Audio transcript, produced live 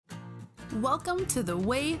Welcome to The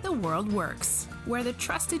Way the World Works, where the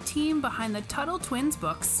trusted team behind the Tuttle Twins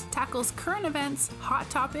books tackles current events, hot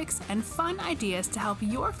topics, and fun ideas to help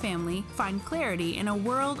your family find clarity in a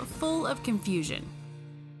world full of confusion.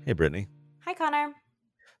 Hey, Brittany. Hi, Connor.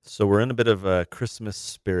 So we're in a bit of a Christmas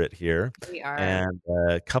spirit here, We are. and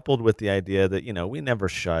coupled with the idea that we never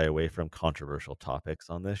shy away from controversial topics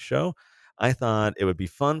on this show, I thought it would be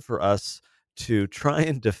fun for us to try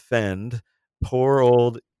and defend poor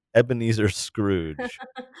old Ebenezer Scrooge,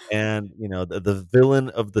 and the villain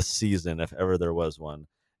of the season, if ever there was one.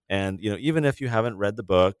 And even if you haven't read the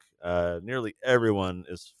book, nearly everyone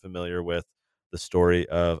is familiar with the story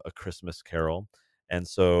of A Christmas Carol. And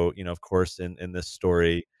so, of course, in this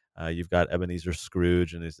story, you've got Ebenezer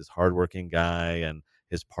Scrooge, and he's this hardworking guy, and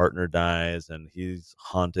his partner dies, and he's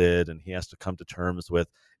haunted, and he has to come to terms with,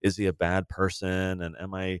 is he a bad person, and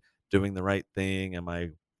am I doing the right thing? Am I,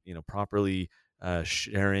 properly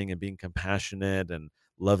sharing and being compassionate and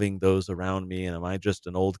loving those around me? And am I just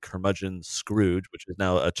an old curmudgeon Scrooge, which is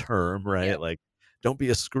now a term, right? Yep. Like, don't be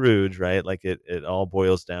a Scrooge, right? Like it all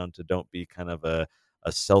boils down to don't be kind of a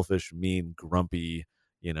selfish, mean, grumpy,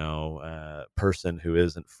 person who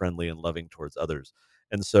isn't friendly and loving towards others.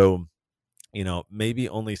 And so, maybe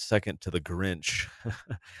only second to the Grinch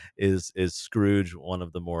is Scrooge, one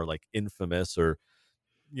of the more like infamous, or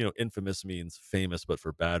infamous means famous, but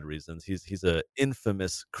for bad reasons. He's a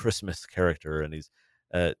infamous Christmas character, and he's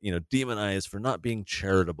demonized for not being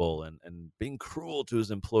charitable and being cruel to his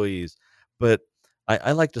employees. But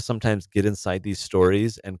I like to sometimes get inside these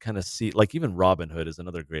stories and kind of see, like even Robin Hood is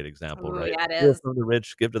another great example, Oh, right? yeah, it Steal is. from the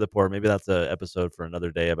rich, give to the poor. Maybe that's a episode for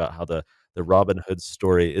another day about how the Robin Hood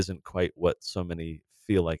story isn't quite what so many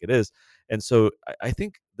feel like it is. And so I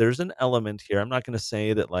think there's an element here. I'm not going to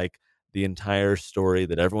say that like the entire story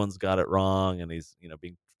that everyone's got it wrong and he's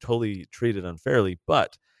being totally treated unfairly,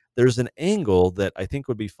 but there's an angle that I think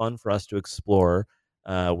would be fun for us to explore.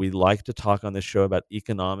 We like to talk on this show about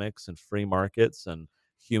economics and free markets and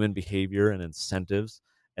human behavior and incentives,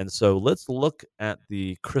 and so let's look at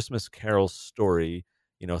the Christmas Carol story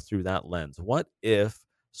through that lens. What if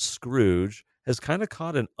Scrooge has kind of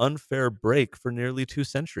caught an unfair break for nearly 2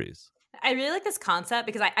 centuries? I really like this concept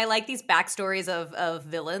because I like these backstories of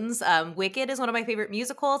villains. Wicked is one of my favorite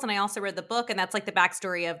musicals, and I also read the book, and that's like the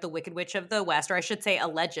backstory of the Wicked Witch of the West, or I should say,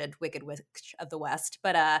 alleged Wicked Witch of the West.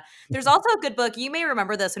 But there's also a good book. You may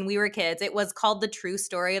remember this when we were kids. It was called The True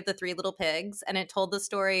Story of the Three Little Pigs, and it told the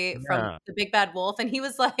story from Yeah. the Big Bad Wolf. And he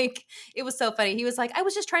was like, it was so funny. He was like, I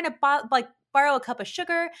was just trying to borrow a cup of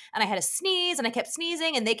sugar, and I had a sneeze, and I kept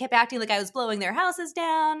sneezing, and they kept acting like I was blowing their houses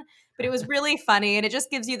down. But it was really funny, and it just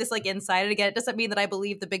gives you this like insight. And again, it doesn't mean that I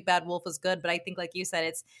believe the big bad wolf was good, but I think, like you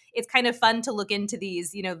said, it's kind of fun to look into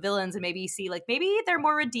these villains and maybe see like maybe they're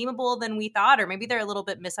more redeemable than we thought, or maybe they're a little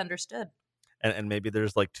bit misunderstood. And maybe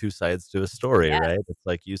there's like two sides to a story, Yeah. right? It's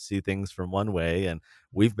like you see things from one way, and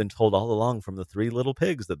we've been told all along from the Three Little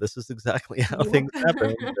Pigs that this is exactly how things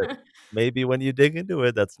happen. But Yep. maybe when you dig into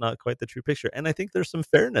it, that's not quite the true picture. And I think there's some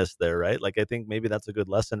fairness there, right? Like I think maybe that's a good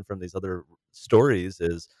lesson from these other stories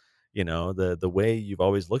is, the way you've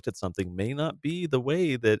always looked at something may not be the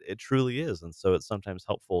way that it truly is. And so it's sometimes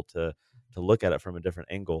helpful to look at it from a different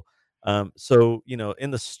angle. So,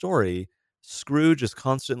 in the story, Scrooge is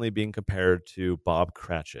constantly being compared to Bob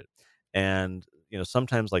Cratchit. And,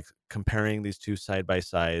 sometimes like comparing these two side by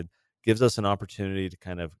side gives us an opportunity to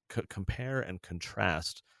kind of compare and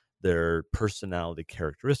contrast their personality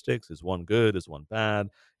characteristics. Is one good? Is one bad?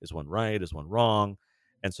 Is one right? Is one wrong?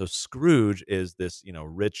 And so Scrooge is this,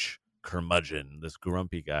 rich curmudgeon, this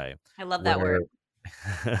grumpy guy, I love that where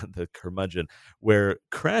word. the curmudgeon, where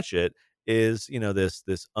Cratchit is,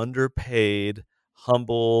 this underpaid,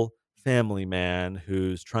 humble family man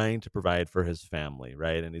who's trying to provide for his family,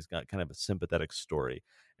 right? And he's got kind of a sympathetic story.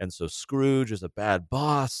 And so Scrooge is a bad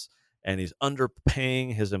boss, and he's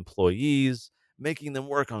underpaying his employees, making them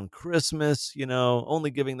work on Christmas,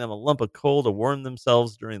 only giving them a lump of coal to warm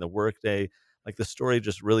themselves during the workday. Like the story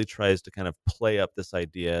just really tries to kind of play up this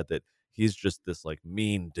idea that he's just this like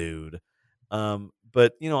mean dude.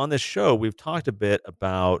 But on this show, we've talked a bit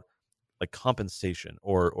about like compensation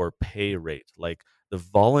or pay rate, like the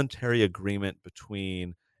voluntary agreement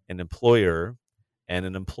between an employer and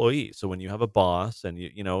an employee. So when you have a boss and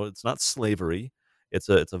it's not slavery, it's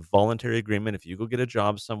a voluntary agreement. If you go get a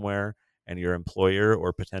job somewhere and your employer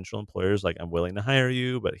or potential employers like, I'm willing to hire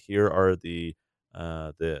you, but here are the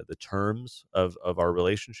terms of our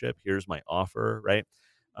relationship. Here's my offer, right?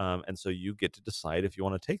 And so you get to decide if you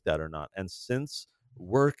want to take that or not. And since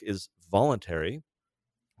work is voluntary,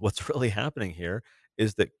 what's really happening here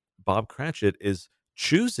is that Bob Cratchit is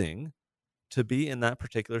choosing to be in that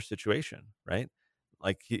particular situation, right?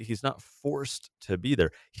 Like he's not forced to be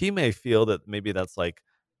there. He may feel that maybe that's like,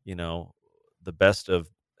 you know, the best of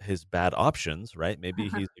his bad options, right? Maybe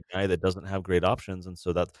he's a guy that doesn't have great options, and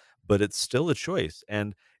so that's, but it's still a choice.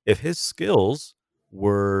 And if his skills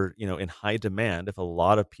were, in high demand, if a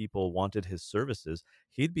lot of people wanted his services,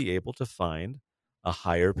 he'd be able to find a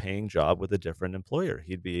higher paying job with a different employer.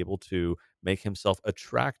 He'd be able to make himself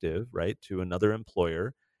attractive, right, to another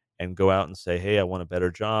employer and go out and say, "Hey, I want a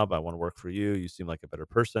better job. I want to work for you. You seem like a better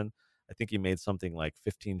person." I think he made something like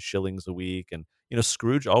 15 shillings a week. And,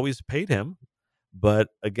 Scrooge always paid him. But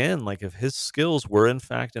again, like if his skills were in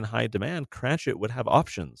fact in high demand, Cratchit would have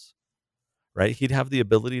options, right? He'd have the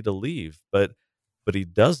ability to leave, but he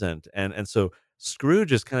doesn't. And so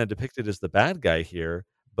Scrooge is kind of depicted as the bad guy here,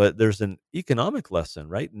 but there's an economic lesson,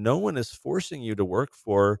 right? No one is forcing you to work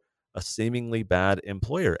for a seemingly bad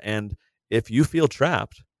employer. And if you feel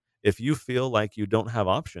trapped, if you feel like you don't have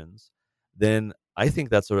options, then I think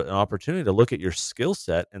that's an opportunity to look at your skill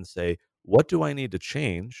set and say, what do I need to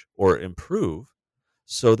change or improve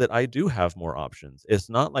so that I do have more options? It's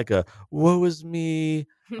not like a woe is me,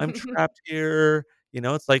 I'm trapped here.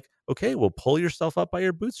 It's like, okay, well, pull yourself up by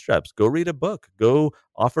your bootstraps. Go read a book. Go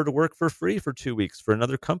offer to work for free for 2 weeks for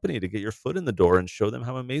another company to get your foot in the door and show them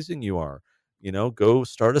how amazing you are. Go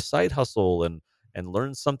start a side hustle and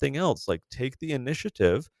learn something else. Like take the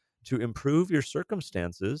initiative to improve your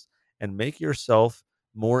circumstances and make yourself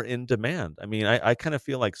more in demand. I mean, I kind of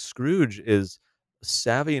feel like Scrooge is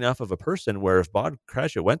savvy enough of a person where if Bob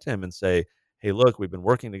Cratchit went to him and say, "Hey, look, we've been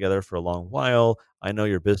working together for a long while. I know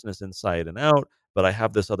your business inside and out, but I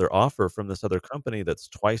have this other offer from this other company that's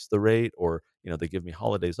twice the rate, or they give me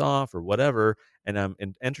holidays off or whatever, and I'm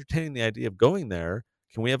entertaining the idea of going there.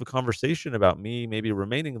 Can we have a conversation about me maybe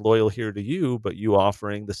remaining loyal here to you, but you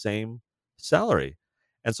offering the same salary?"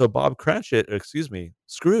 And so Bob Cratchit, excuse me,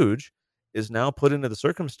 Scrooge, is now put into the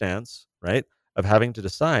circumstance, right, of having to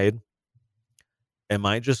decide, am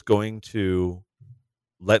I just going to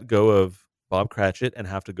let go of Bob Cratchit and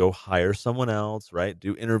have to go hire someone else, right?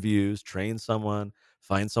 Do interviews, train someone,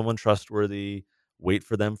 find someone trustworthy, wait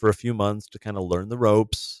for them for a few months to kind of learn the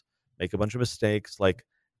ropes, make a bunch of mistakes. Like,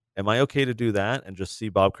 am I okay to do that and just see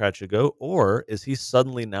Bob Cratchit go? Or is he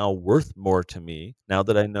suddenly now worth more to me now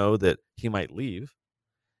that I know that he might leave?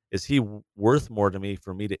 Is he worth more to me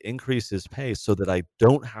for me to increase his pay so that I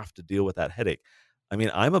don't have to deal with that headache? I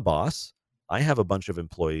mean, I'm a boss. I have a bunch of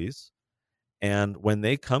employees. And when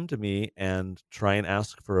they come to me and try and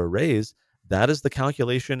ask for a raise, that is the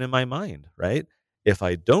calculation in my mind, right? If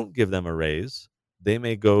I don't give them a raise, they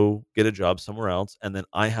may go get a job somewhere else. And then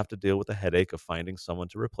I have to deal with the headache of finding someone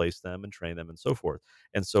to replace them and train them and so forth.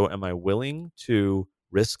 And so, am I willing to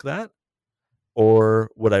risk that?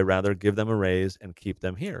 Or would I rather give them a raise and keep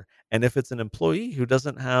them here? And if it's an employee who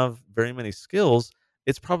doesn't have very many skills,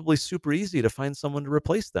 it's probably super easy to find someone to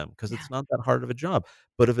replace them because Yeah. it's not that hard of a job.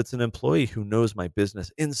 But if it's an employee who knows my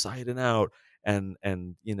business inside and out, and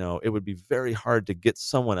it would be very hard to get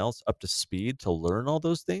someone else up to speed to learn all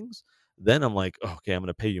those things, then I'm like, "Oh, okay, I'm going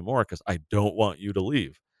to pay you more because I don't want you to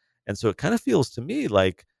leave." And so it kind of feels to me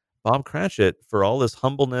like Bob Cratchit, for all his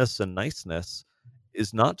humbleness and niceness,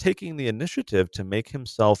 is not taking the initiative to make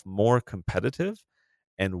himself more competitive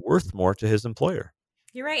and worth more to his employer.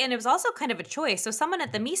 You're right. And it was also kind of a choice. So, someone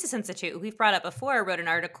at the Mises Institute, who we've brought up before, wrote an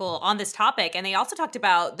article on this topic. And they also talked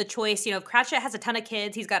about the choice. If Cratchit has a ton of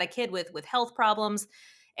kids, he's got a kid with health problems.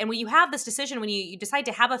 And when you have this decision, when you decide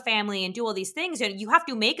to have a family and do all these things, you have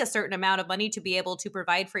to make a certain amount of money to be able to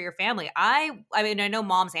provide for your family. I mean, I know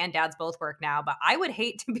moms and dads both work now, but I would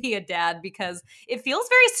hate to be a dad because it feels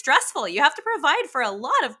very stressful. You have to provide for a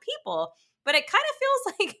lot of people. But it kind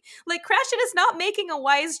of feels like Cratchit is not making a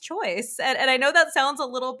wise choice. And I know that sounds a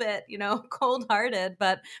little bit, cold-hearted,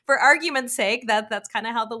 but for argument's sake, that's kind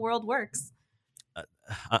of how the world works.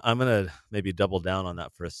 I'm going to maybe double down on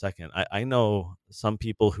that for a second. I know some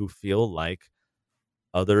people who feel like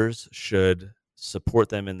others should support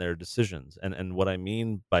them in their decisions. And what I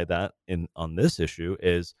mean by that on this issue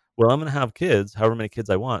is, well, I'm going to have kids, however many kids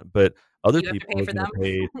I want, but other You have to people pay are for going them. to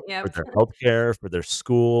pay for Yep. their healthcare, for their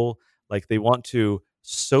school. Like they want to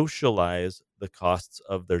socialize the costs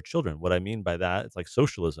of their children. What I mean by that, it's like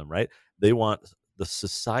socialism, right? They want the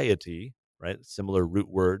society, right? Similar root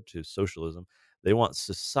word to socialism. They want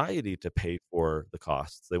society to pay for the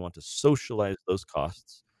costs. They want to socialize those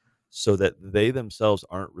costs so that they themselves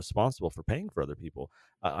aren't responsible for paying for other people.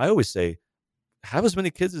 I always say, have as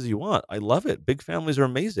many kids as you want. I love it. Big families are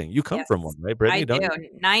amazing. You come Yes, from one, right, I Brittany? Don't do. you?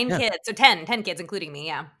 9 Yeah. kids. So 10 kids, including me.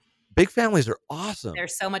 Yeah. Big families are awesome. They're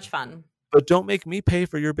so much fun. but don't make me pay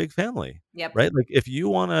for your big family, Yep. right? Like, if you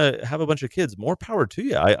wanna have a bunch of kids, more power to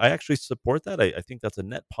you. I actually support that. I think that's a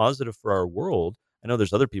net positive for our world. I know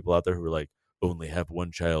there's other people out there who are like, "Only have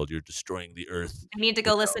 1 child, you're destroying the earth." I need to You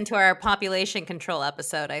go know? listen to our population control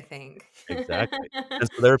episode, I think. Exactly. And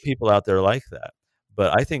so there are people out there like that.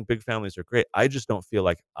 But I think big families are great. I just don't feel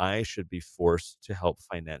like I should be forced to help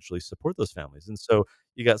financially support those families. And so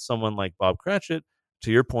you got someone like Bob Cratchit,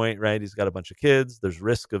 to your point, right? He's got a bunch of kids. There's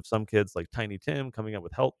risk of some kids like Tiny Tim coming up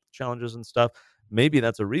with health challenges and stuff. Maybe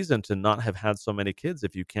that's a reason to not have had so many kids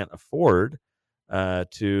if you can't afford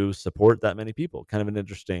to support that many people. Kind of an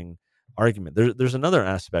interesting argument. There's another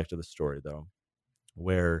aspect of the story, though,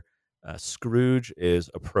 where Scrooge is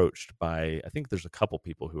approached by, I think there's a couple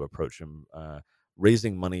people who approach him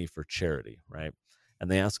raising money for charity, right? And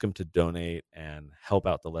they ask him to donate and help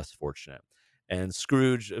out the less fortunate. And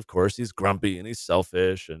Scrooge, of course, he's grumpy and he's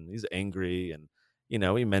selfish and he's angry. And, he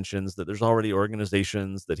mentions that there's already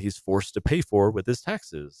organizations that he's forced to pay for with his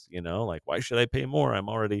taxes. Like, why should I pay more? I'm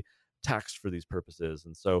already taxed for these purposes.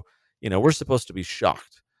 And so, we're supposed to be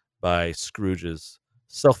shocked by Scrooge's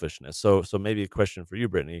selfishness. So maybe a question for you,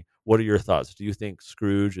 Brittany. What are your thoughts? Do you think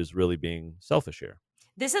Scrooge is really being selfish here?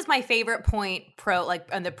 This is my favorite point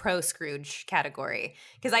on the pro Scrooge category,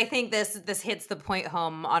 because I think this hits the point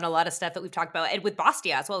home on a lot of stuff that we've talked about, and with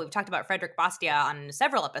Bastia as well. We've talked about Frederick Bastia on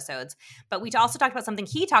several episodes, but we also talked about something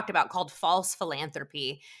he talked about called false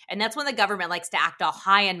philanthropy. And that's when the government likes to act all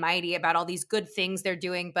high and mighty about all these good things they're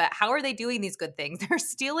doing, but how are they doing these good things? They're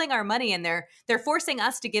stealing our money, and they're forcing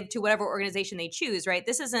us to give to whatever organization they choose, right?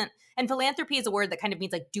 This isn't And philanthropy is a word that kind of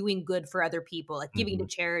means like doing good for other people, like giving to Mhm.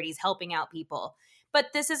 charities, helping out people.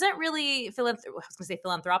 But this isn't really I was going to say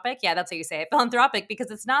philanthropic. Yeah, that's how you say it. Philanthropic, because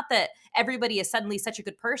it's not that everybody is suddenly such a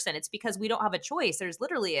good person. It's because we don't have a choice. There's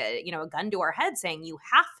literally a gun to our head saying you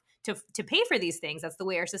have to pay for these things. That's the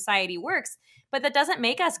way our society works. But that doesn't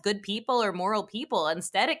make us good people or moral people.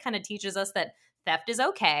 Instead, it kind of teaches us that theft is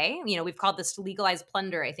okay. We've called this legalized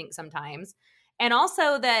plunder, I think, sometimes. And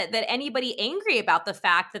also that anybody angry about the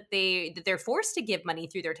fact that they're forced to give money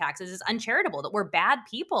through their taxes is uncharitable, that we're bad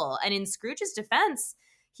people. And in Scrooge's defense,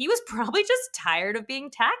 he was probably just tired of being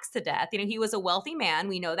taxed to death. He was a wealthy man.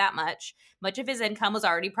 We know that much. Much of his income was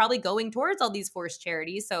already probably going towards all these forced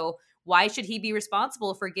charities. So why should he be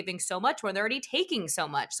responsible for giving so much when they're already taking so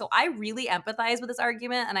much? So I really empathize with this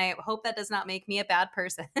argument, and I hope that does not make me a bad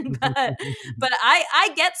person. but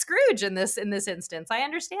I get Scrooge in this instance. I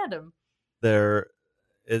understand him. There,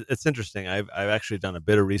 it's interesting. I've actually done a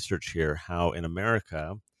bit of research here. How in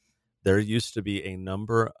America there used to be a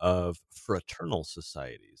number of fraternal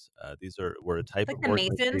societies. These were a type Like of the Masons,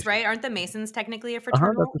 organization. right? Aren't the Masons technically a That's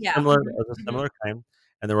fraternal? Yeah. a Mhm. similar kind,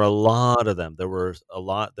 and there were a lot of them. There were a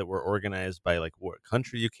lot that were organized by, like, what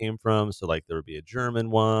country you came from, so, like, there would be a German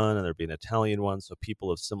one, and there'd be an Italian one, so people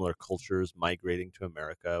of similar cultures migrating to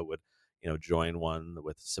America would, join one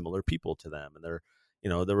with similar people to them, and there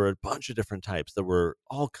were a bunch of different types. There were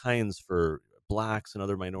all kinds for Blacks and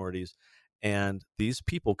other minorities, and these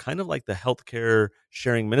people, kind of like the healthcare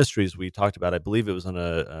sharing ministries we talked about. I believe it was on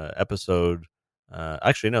a episode.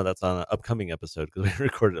 Actually, no, that's on an upcoming episode because we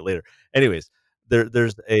recorded it later. Anyways, there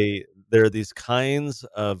are these kinds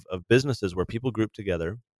of businesses where people group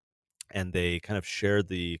together and they kind of share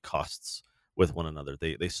the costs with one another.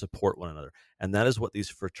 They support one another, and that is what these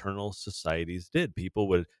fraternal societies did. People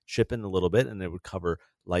would chip in a little bit, and it would cover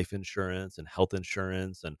life insurance and health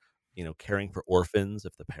insurance, and caring for orphans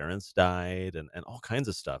if the parents died, and all kinds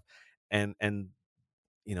of stuff. And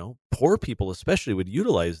poor people especially would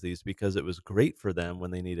utilize these because it was great for them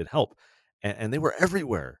when they needed help. And they were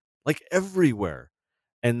everywhere, like everywhere.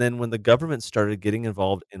 And then when the government started getting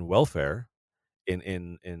involved in welfare,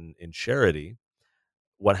 in charity,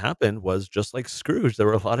 what happened was, just like Scrooge, there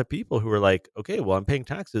were a lot of people who were like, "Okay, well, I'm paying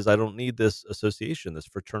taxes. I don't need this association, this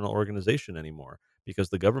fraternal organization anymore because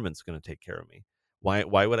the government's going to take care of me. Why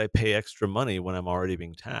would I pay extra money when I'm already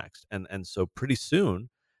being taxed?" And so pretty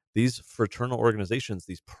soon, these fraternal organizations,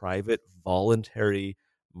 these private, voluntary,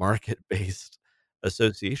 market-based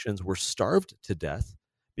associations were starved to death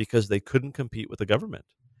because they couldn't compete with the government.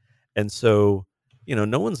 And so,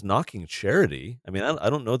 no one's knocking charity. I mean,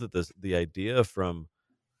 I don't know that the idea from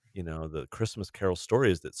the Christmas Carol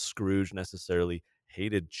story is that Scrooge necessarily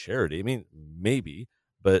hated charity. I mean, maybe,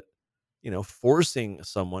 but forcing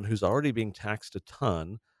someone who's already being taxed a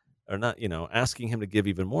ton, or not, asking him to give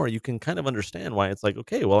even more, you can kind of understand why it's like,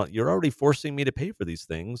 okay, well, you're already forcing me to pay for these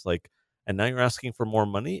things, like, and now you're asking for more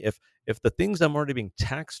money. If the things I'm already being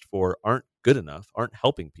taxed for aren't good enough, aren't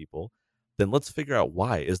helping people, then let's figure out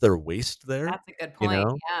why. Is there waste there? That's a good You point.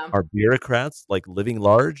 know, Yeah. are bureaucrats like living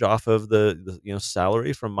large off of the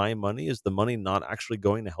salary from my money? Is the money not actually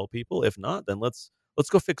going to help people? If not, then let's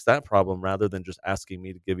go fix that problem rather than just asking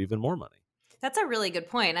me to give even more money. That's a really good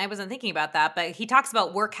point. I wasn't thinking about that, but he talks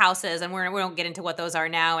about workhouses, and we don't get into what those are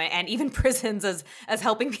now, and even prisons as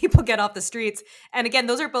helping people get off the streets. And again,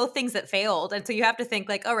 those are both things that failed, and so you have to think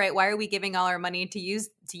like, all right, why are we giving all our money to use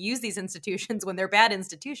these institutions when they're bad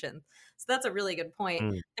institutions? So that's a really good point.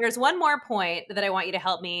 Mm. There's one more point that I want you to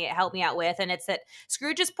help me out with, and it's that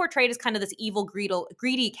Scrooge is portrayed as kind of this evil,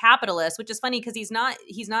 greedy capitalist, which is funny because he's not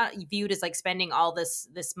viewed as like spending all this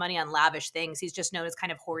money on lavish things. He's just known as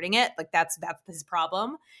kind of hoarding it. Like that's his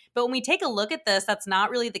problem. But when we take a look at this, that's not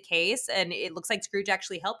really the case, and it looks like Scrooge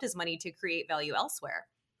actually helped his money to create value elsewhere.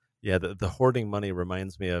 Yeah, the hoarding money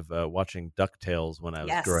reminds me of watching DuckTales when I was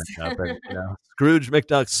Yes. growing up, and Scrooge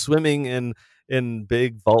McDuck swimming in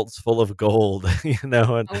big vaults full of gold, and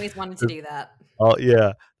Always wanted to do that. oh,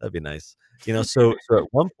 yeah, that'd be nice. So at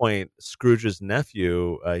one point, Scrooge's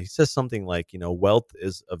nephew, he says something like, wealth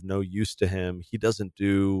is of no use to him. He doesn't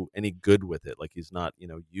do any good with it, like he's not,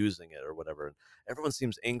 using it or whatever. And everyone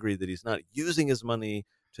seems angry that he's not using his money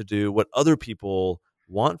to do what other people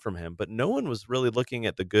want from him. But no one was really looking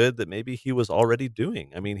at the good that maybe he was already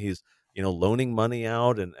doing. I mean, he's, loaning money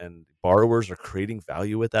out, and borrowers are creating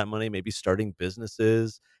value with that money, maybe starting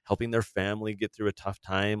businesses, helping their family get through a tough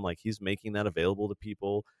time. Like he's making that available to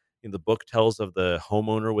people. The book tells of the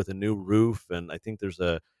homeowner with a new roof, and I think there's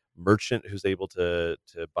a merchant who's able to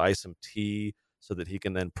buy some tea so that he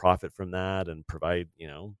can then profit from that and provide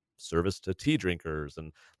service to tea drinkers.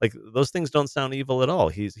 And like those things don't sound evil at all.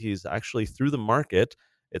 He's actually through the market,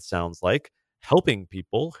 it sounds like, helping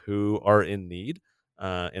people who are in need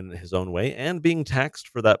in his own way, and being taxed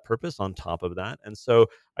for that purpose on top of that. And so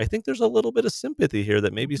I think there's a little bit of sympathy here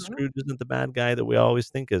that maybe Mhm. Scrooge isn't the bad guy that we always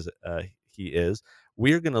think he is.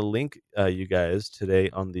 We are going to link you guys today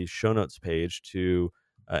on the show notes page to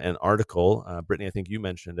an article. Brittany, I think you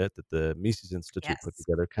mentioned it, that the Mises Institute put Yes.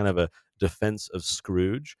 together, kind of a defense of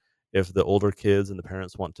Scrooge. If the older kids and the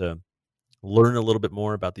parents want to learn a little bit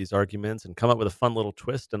more about these arguments and come up with a fun little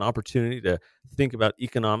twist, an opportunity to think about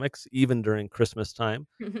economics even during Christmas time,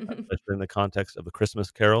 especially in the context of the Christmas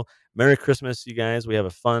Carol. Merry Christmas, you guys. We have a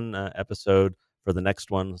fun episode for the next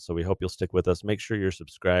one, so we hope you'll stick with us. Make sure you're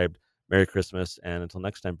subscribed. Merry Christmas, and until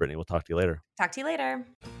next time, Brittany, we'll talk to you later. Talk to you later.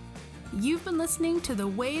 You've been listening to The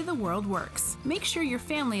Way the World Works. Make sure your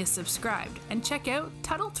family is subscribed and check out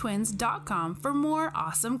TuttleTwins.com for more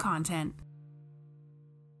awesome content.